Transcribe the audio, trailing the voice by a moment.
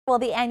Well,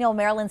 the annual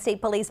Maryland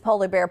State Police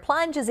Polar Bear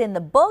Plunge is in the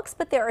books,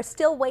 but there are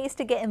still ways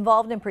to get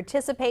involved and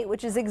participate,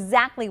 which is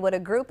exactly what a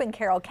group in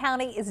Carroll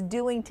County is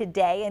doing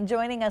today. And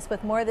joining us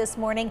with more this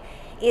morning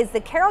is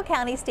the Carroll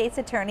County State's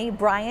Attorney,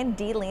 Brian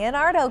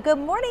DeLeonardo. Good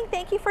morning.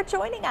 Thank you for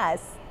joining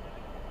us.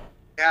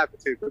 Happy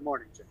to. Good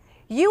morning, Jim.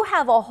 You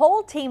have a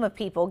whole team of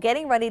people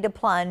getting ready to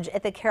plunge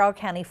at the Carroll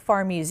County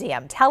Farm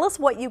Museum. Tell us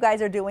what you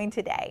guys are doing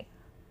today.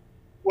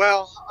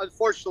 Well,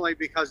 unfortunately,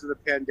 because of the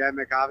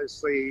pandemic,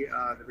 obviously,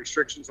 the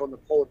restrictions on the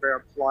Polar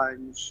Bear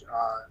Plunge,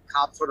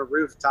 cops on a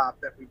rooftop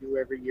that we do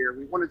every year,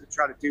 we wanted to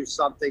try to do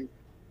something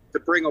to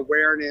bring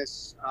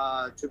awareness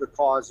to the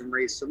cause and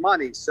raise some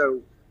money. So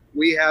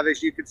we have,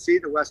 as you can see,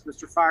 the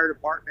Westminster Fire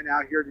Department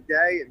out here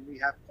today, and we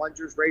have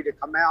plungers ready to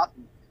come out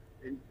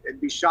and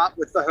be shot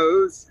with the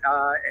hose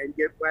and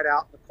get wet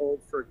out in the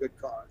cold for a good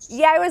cause.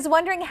 Yeah, I was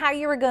wondering how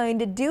you were going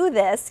to do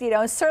this. You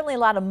know, certainly a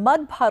lot of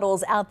mud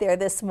puddles out there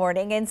this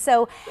morning. And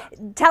so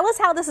tell us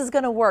how this is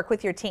going to work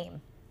with your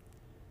team.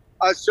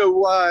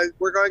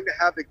 We're going to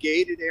have a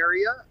gated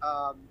area.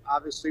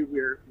 Obviously,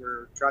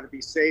 we're trying to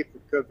be safe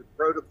with COVID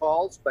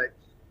protocols, but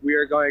we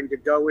are going to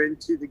go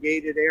into the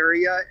gated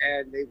area,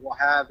 and they will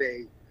have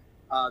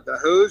the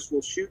hose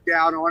will shoot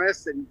down on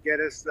us and get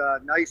us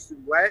nice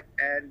and wet,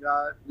 and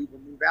we will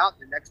move out.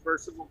 The next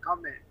person will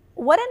come in.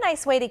 What a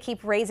nice way to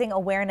keep raising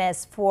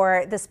awareness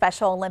for the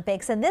Special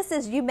Olympics. And this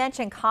is, you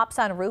mentioned cops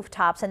on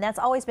rooftops, and that's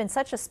always been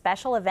such a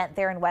special event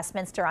there in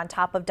Westminster on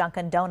top of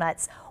Dunkin'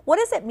 Donuts. What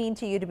does it mean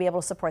to you to be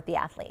able to support the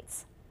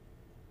athletes?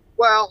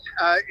 Well,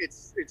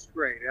 it's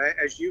great.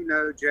 As you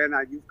know, Jen,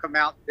 you've come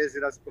out and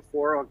visit us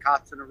before on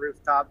Cops on a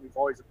Rooftop. We've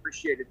always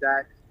appreciated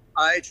that.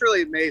 It's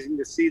really amazing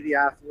to see the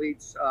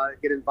athletes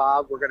get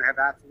involved. We're going to have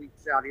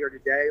athletes out here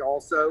today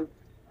also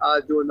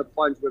doing the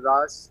plunge with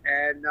us.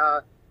 And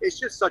it's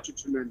just such a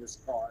tremendous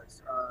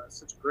cause,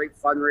 such great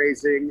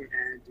fundraising,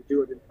 and to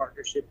do it in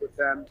partnership with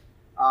them.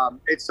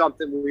 It's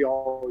something we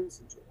always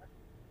enjoy.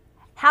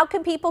 How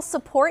can people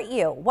support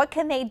you? What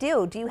can they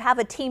do? Do you have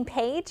a team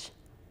page?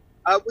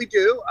 We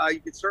do. You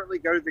can certainly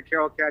go to the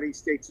Carroll County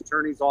State's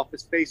Attorney's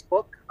Office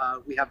Facebook.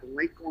 We have a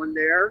link on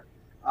there.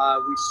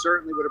 We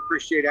certainly would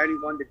appreciate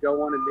anyone to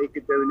go on and make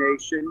a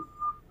donation.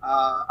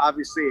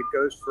 Obviously, it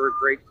goes for a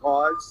great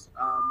cause.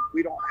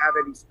 We don't have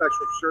any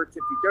special shirts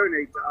if you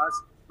donate to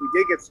us. We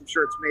did get some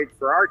shirts made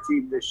for our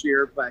team this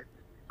year, but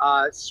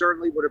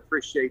certainly would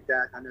appreciate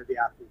that. I know the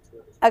athletes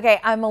will. Okay,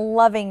 I'm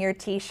loving your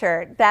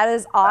t-shirt. That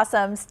is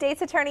awesome.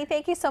 State's Attorney,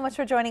 thank you so much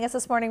for joining us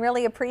this morning.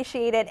 Really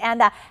appreciate it.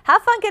 And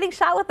have fun getting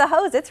shot with the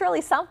hose. It's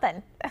really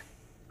something.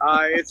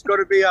 It's going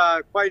to be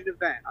quite an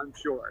event, I'm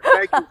sure.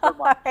 Thank you so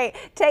much. All right,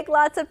 take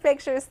lots of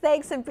pictures.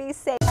 Thanks and be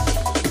safe.